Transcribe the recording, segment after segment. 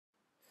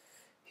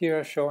Here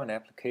I show an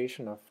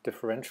application of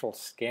differential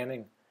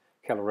scanning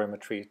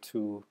calorimetry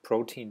to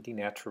protein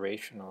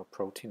denaturation or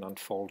protein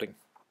unfolding.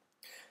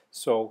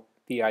 So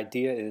the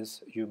idea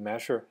is you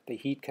measure the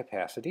heat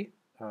capacity,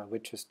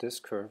 which is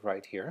this curve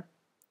right here,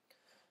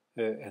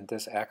 and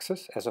this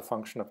axis as a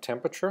function of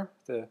temperature.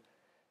 The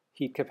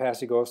heat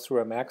capacity goes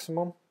through a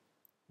maximum,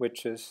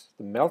 which is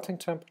the melting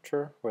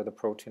temperature where the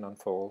protein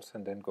unfolds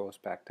and then goes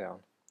back down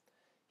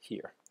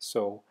here.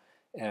 So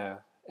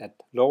at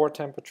lower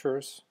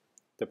temperatures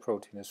the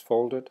protein is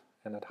folded,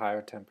 and at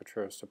higher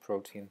temperatures the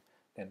protein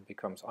then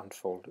becomes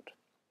unfolded.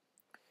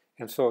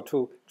 And so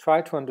to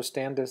try to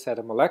understand this at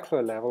a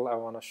molecular level, I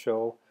want to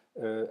show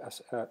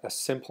a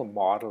simple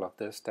model of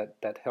this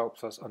that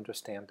helps us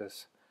understand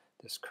this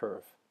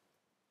curve.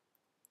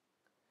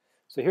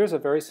 So here's a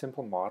very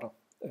simple model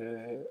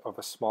of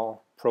a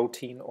small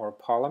protein or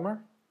polymer.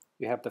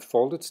 You have the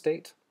folded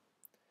state,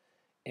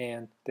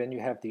 and then you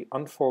have the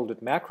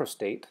unfolded macro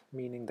state,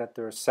 meaning that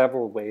there are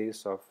several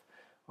ways of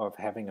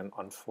having an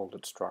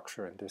unfolded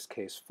structure, in this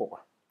case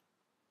 4.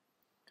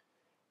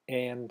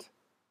 And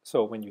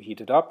so when you heat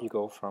it up, you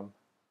go from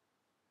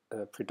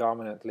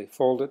predominantly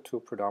folded to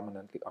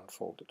predominantly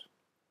unfolded.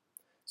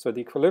 So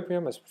the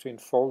equilibrium is between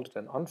folded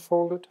and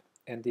unfolded,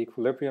 and the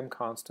equilibrium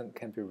constant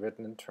can be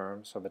written in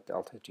terms of a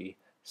delta G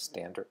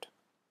standard.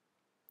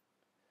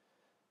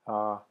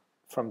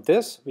 From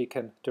this we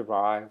can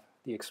derive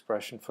the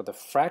expression for the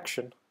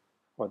fraction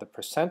or the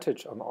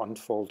percentage of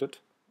unfolded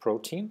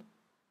protein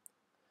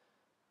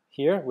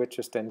here, which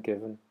is then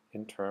given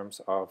in terms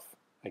of,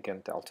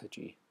 again, delta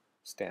G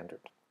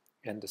standard,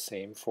 and the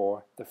same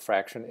for the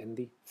fraction in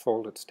the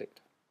folded state.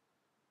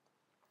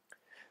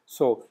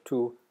 So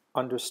to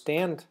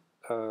understand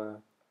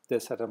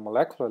this at a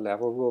molecular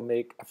level, we'll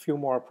make a few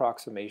more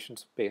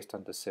approximations based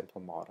on this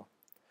simple model.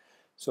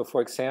 So for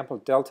example,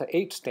 delta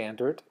H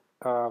standard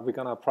we're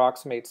going to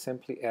approximate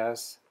simply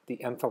as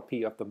the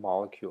enthalpy of the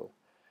molecule,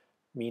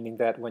 meaning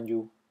that when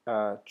you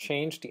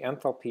change the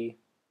enthalpy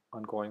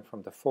on going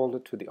from the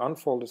folded to the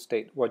unfolded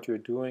state, what you're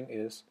doing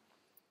is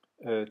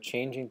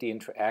changing the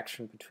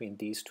interaction between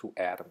these two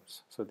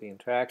atoms. So the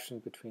interaction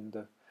between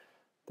the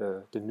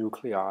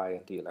nuclei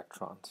and the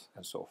electrons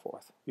and so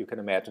forth. You can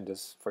imagine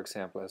this, for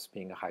example, as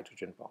being a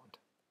hydrogen bond.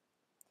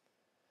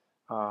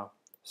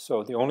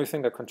 So the only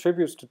thing that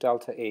contributes to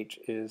delta H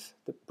is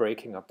the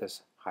breaking of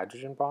this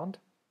hydrogen bond.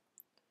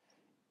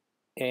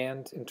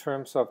 And in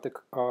terms of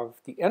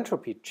the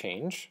entropy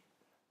change,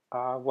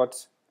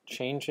 what's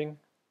changing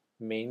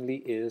mainly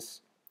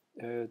is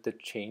the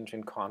change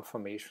in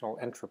conformational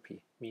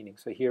entropy, meaning,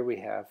 so here we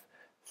have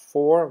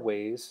 4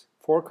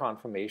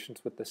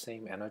 conformations with the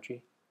same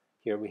energy.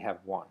 Here we have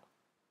 1.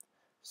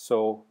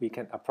 So we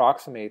can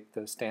approximate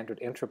the standard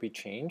entropy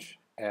change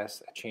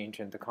as a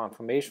change in the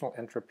conformational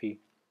entropy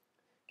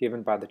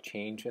given by the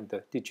change in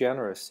the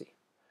degeneracy,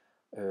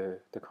 the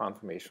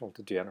conformational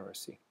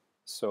degeneracy.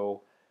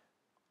 So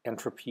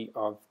entropy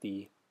of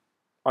the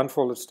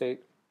unfolded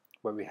state,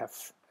 where we have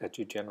a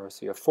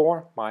degeneracy of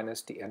 4,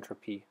 minus the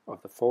entropy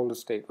of the folded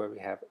state, where we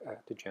have a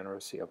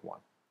degeneracy of 1.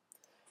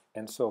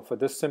 And so for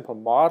this simple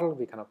model,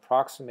 we can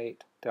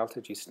approximate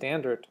delta G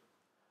standard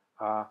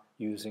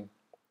using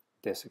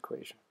this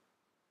equation.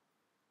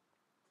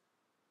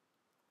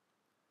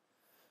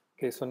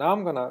 Okay, so now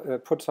I'm going to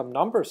put some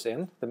numbers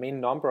in. The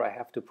main number I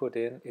have to put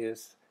in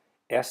is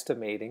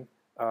estimating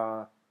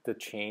the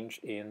change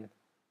in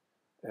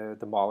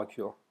the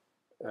molecule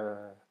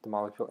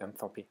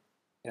enthalpy.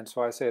 And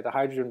so I say the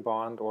hydrogen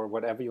bond, or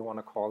whatever you want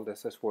to call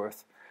this, is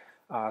worth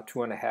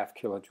 2.5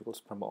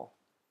 kilojoules per mole.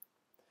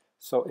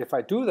 So if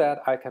I do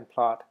that, I can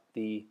plot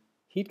the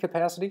heat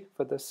capacity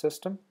for this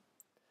system.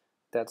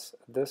 That's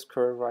this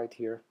curve right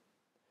here,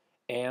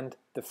 and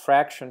the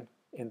fraction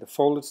in the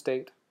folded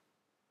state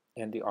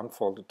and the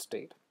unfolded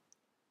state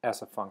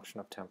as a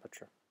function of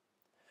temperature.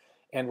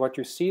 And what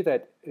you see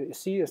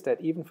is that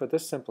even for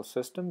this simple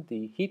system,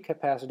 the heat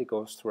capacity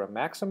goes through a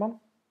maximum,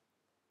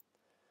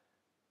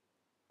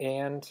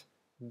 and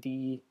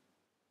the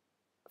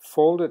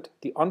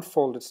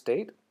unfolded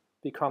state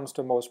becomes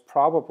the most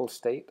probable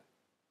state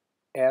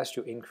as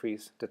you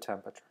increase the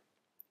temperature.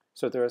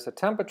 So there is a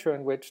temperature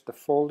in which the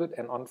folded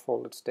and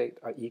unfolded state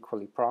are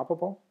equally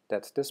probable.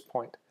 That's this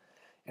point,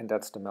 and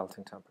that's the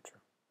melting temperature.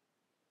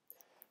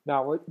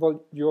 Now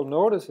what you'll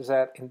notice is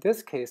that in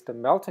this case the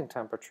melting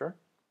temperature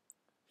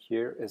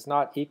here is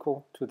not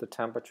equal to the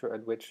temperature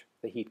at which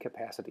the heat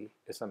capacity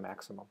is a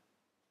maximum.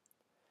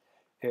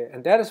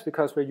 And that is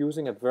because we're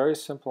using a very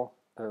simple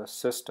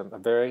system.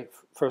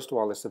 First of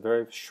all, it's a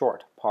very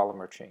short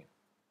polymer chain.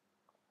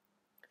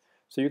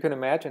 So you can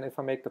imagine if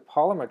I make the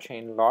polymer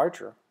chain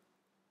larger,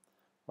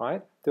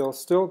 right, there'll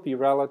still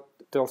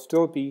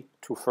be,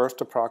 to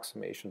first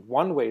approximation,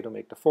 one way to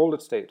make the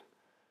folded state.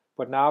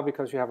 But now,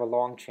 because you have a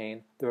long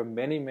chain, there are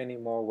many, many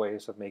more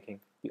ways of making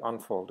the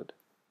unfolded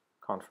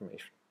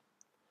conformation.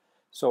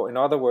 So in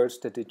other words,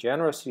 the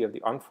degeneracy of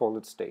the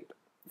unfolded state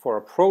for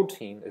a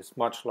protein is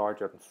much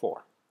larger than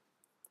 4.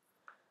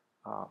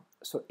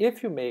 So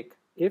if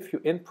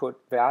you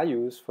input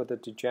values for the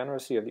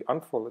degeneracy of the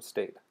unfolded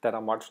state that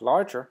are much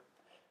larger,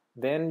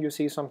 then you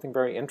see something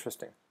very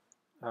interesting.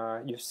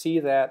 You see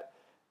that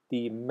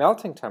the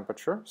melting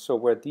temperature, so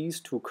where these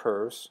two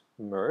curves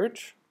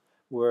merge,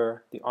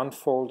 where the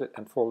unfolded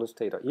and folded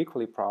state are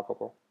equally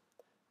probable,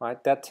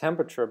 right, that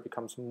temperature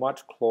becomes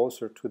much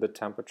closer to the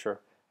temperature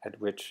at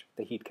which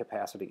the heat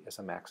capacity is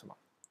a maximum.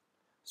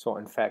 So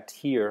in fact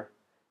here,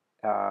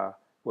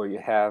 where you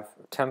have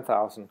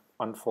 10,000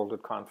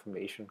 unfolded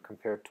conformation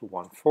compared to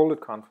one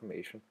folded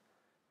conformation,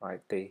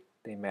 right, they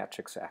match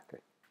exactly.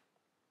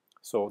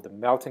 So the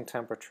melting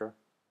temperature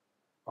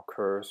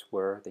occurs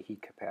where the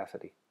heat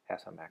capacity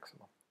has a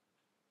maximum.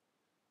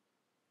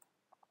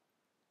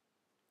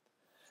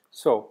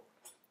 So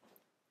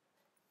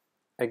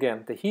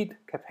again, the heat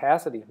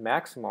capacity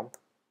maximum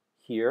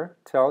here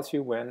tells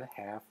you when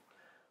half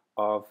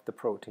of the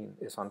protein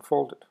is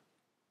unfolded.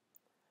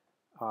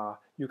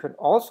 You can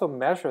also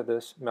measure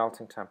this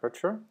melting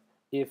temperature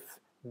if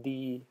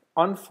the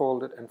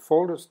unfolded and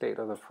folded state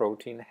of the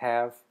protein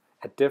have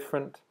a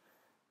different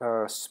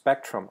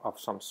spectrum of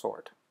some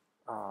sort.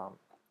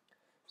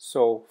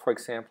 So, for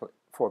example,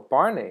 for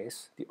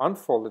Barnase, the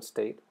unfolded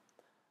state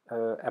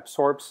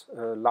absorbs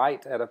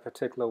light at a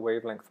particular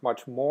wavelength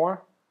much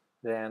more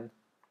than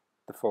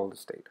the folded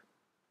state.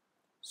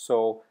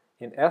 So,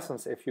 in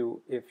essence, if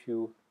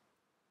you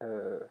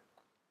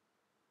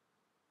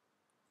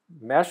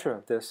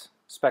measure this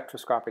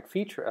spectroscopic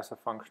feature as a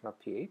function of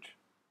pH,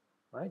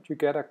 right, you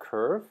get a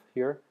curve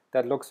here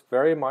that looks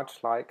very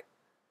much like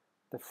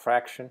the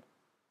fraction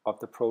of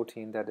the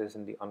protein that is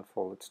in the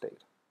unfolded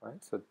state.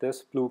 Right? So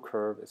this blue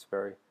curve is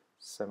very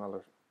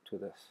similar to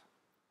this.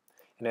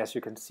 And as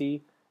you can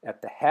see,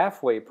 at the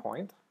halfway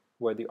point,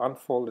 where the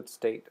unfolded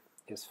state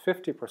is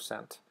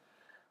 50%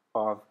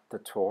 of the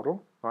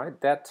total, right,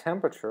 that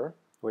temperature,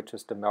 which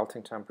is the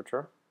melting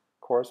temperature,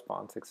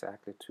 corresponds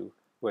exactly to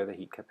where the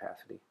heat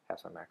capacity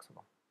has a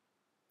maximum.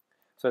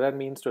 So that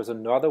means there's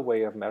another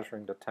way of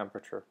measuring the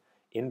temperature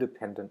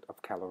independent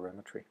of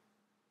calorimetry.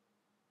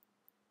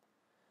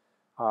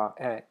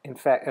 In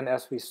fact, and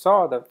as we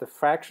saw, the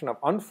fraction of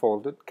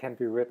unfolded can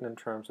be written in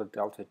terms of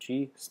delta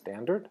G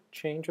standard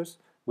changes,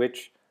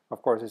 which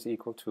of course is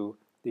equal to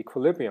the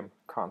equilibrium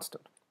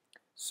constant.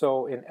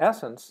 So in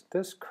essence,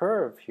 this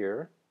curve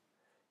here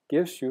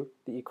gives you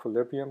the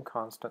equilibrium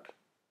constant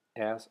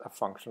as a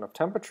function of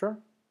temperature,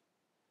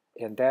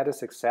 and that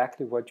is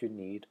exactly what you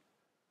need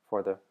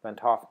for the Van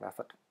 't Hoff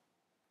method.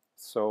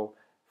 So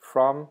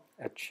from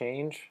a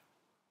change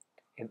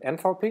in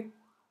enthalpy,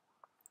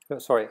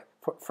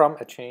 from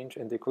a change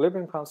in the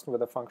equilibrium constant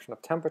with a function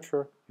of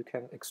temperature, you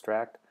can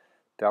extract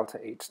delta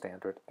H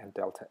standard and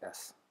delta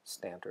S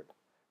standard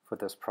for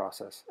this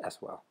process as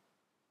well.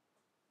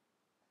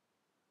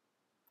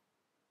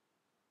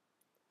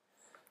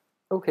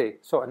 Okay,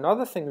 so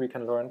another thing we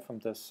can learn from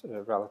this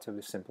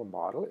relatively simple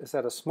model is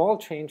that a small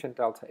change in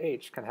delta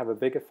H can have a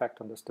big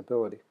effect on the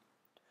stability.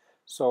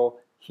 So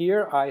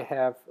here I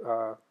have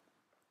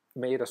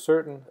made a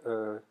certain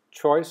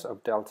choice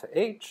of delta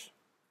H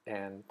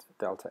and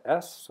delta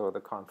S, so the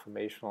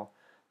conformational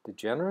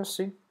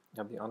degeneracy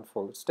of the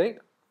unfolded state.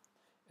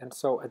 And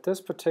so at this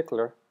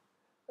particular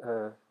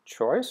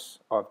choice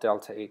of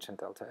delta H and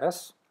delta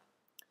S,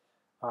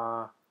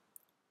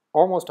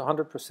 almost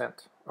 100%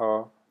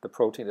 of the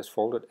protein is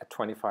folded at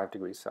 25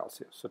 degrees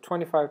Celsius. So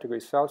 25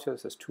 degrees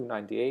Celsius is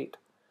 298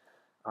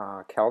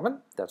 Kelvin,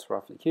 that's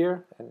roughly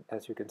here, and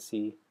as you can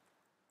see,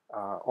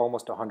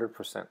 almost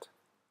 100%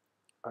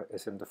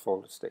 is in the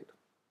folded state.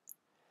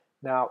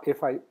 Now,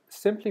 if I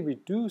simply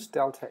reduce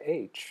delta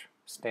H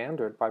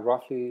standard by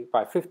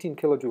 15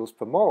 kilojoules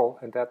per mole,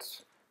 and that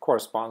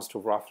corresponds to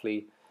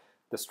roughly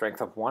the strength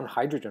of one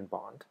hydrogen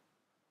bond,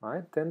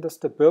 right, then the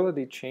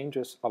stability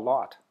changes a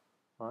lot.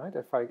 Right?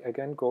 If I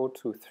again go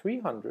to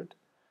 300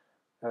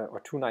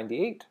 or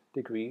 298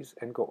 degrees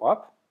and go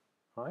up,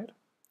 right,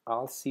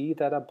 I'll see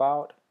that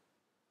about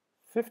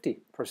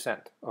 50%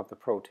 of the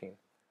protein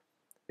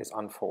is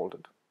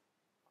unfolded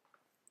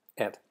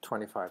at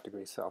 25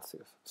 degrees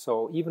Celsius.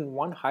 So even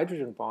one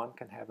hydrogen bond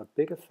can have a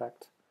big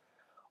effect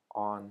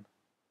on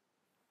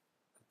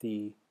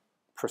the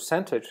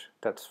percentage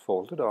that's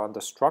folded or on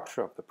the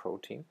structure of the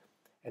protein.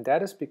 And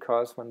that is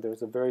because when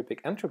there's a very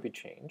big entropy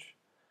change,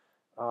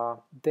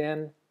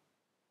 then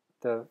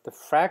the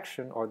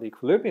fraction or the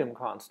equilibrium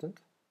constant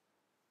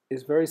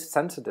is very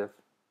sensitive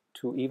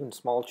to even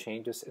small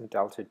changes in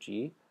delta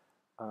G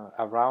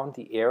around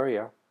the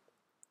area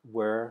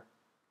where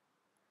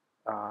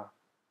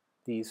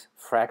these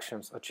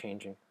fractions are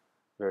changing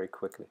very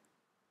quickly.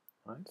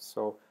 Right?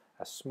 So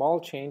a small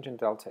change in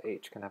delta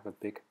H can have a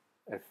big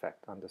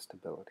effect on the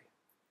stability.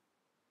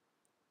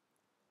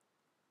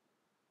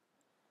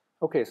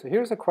 Okay, so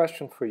here's a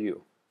question for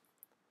you.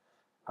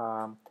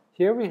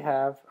 Here we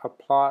have a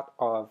plot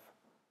of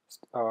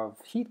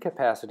heat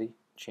capacity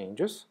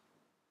changes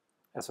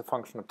as a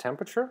function of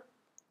temperature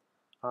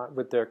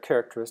with their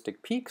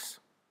characteristic peaks,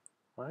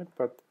 right?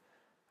 But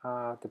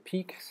the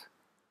peaks,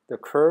 the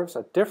curves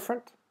are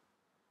different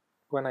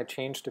when I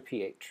change the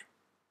pH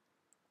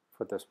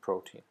for this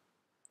protein.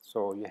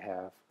 So you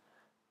have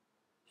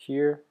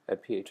here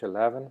at pH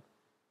 11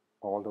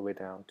 all the way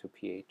down to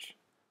pH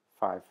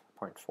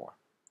 5.4.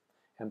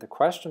 And the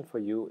question for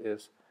you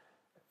is,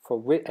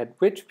 at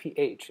which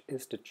pH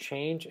is the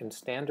change in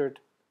standard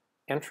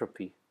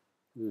entropy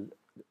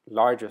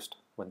largest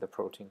when the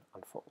protein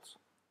unfolds?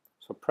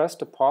 So press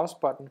the pause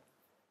button,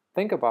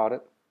 think about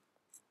it,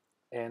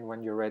 and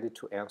when you're ready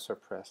to answer,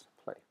 press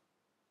play.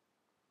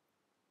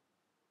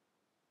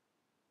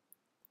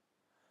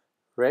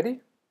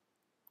 Ready?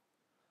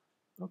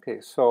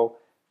 Okay, so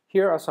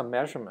here are some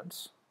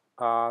measurements.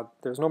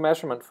 There's no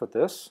measurement for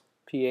this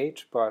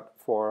pH, but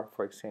for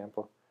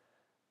example,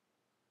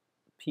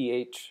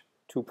 pH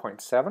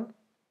 2.7,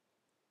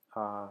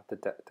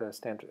 the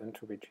standard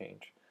entropy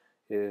change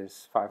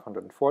is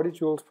 540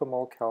 joules per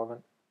mole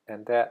Kelvin,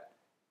 and that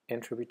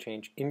entropy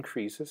change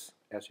increases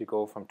as you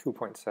go from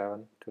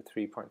 2.7 to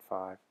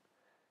 3.5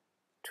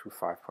 to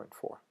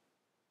 5.4.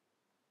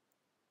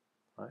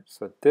 Right?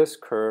 So this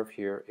curve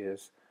here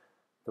is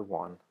the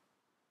one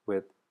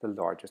with the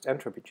largest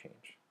entropy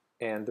change.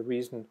 And the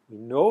reason we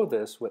know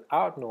this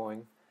without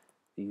knowing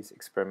these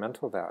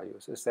experimental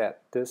values is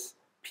that this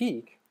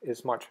peak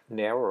is much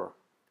narrower,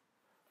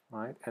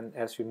 right? And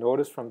as you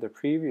notice from the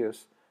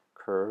previous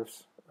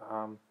curves,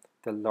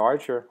 the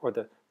larger, or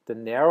the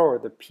narrower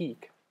the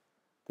peak,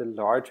 the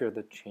larger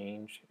the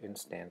change in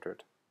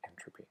standard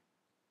entropy.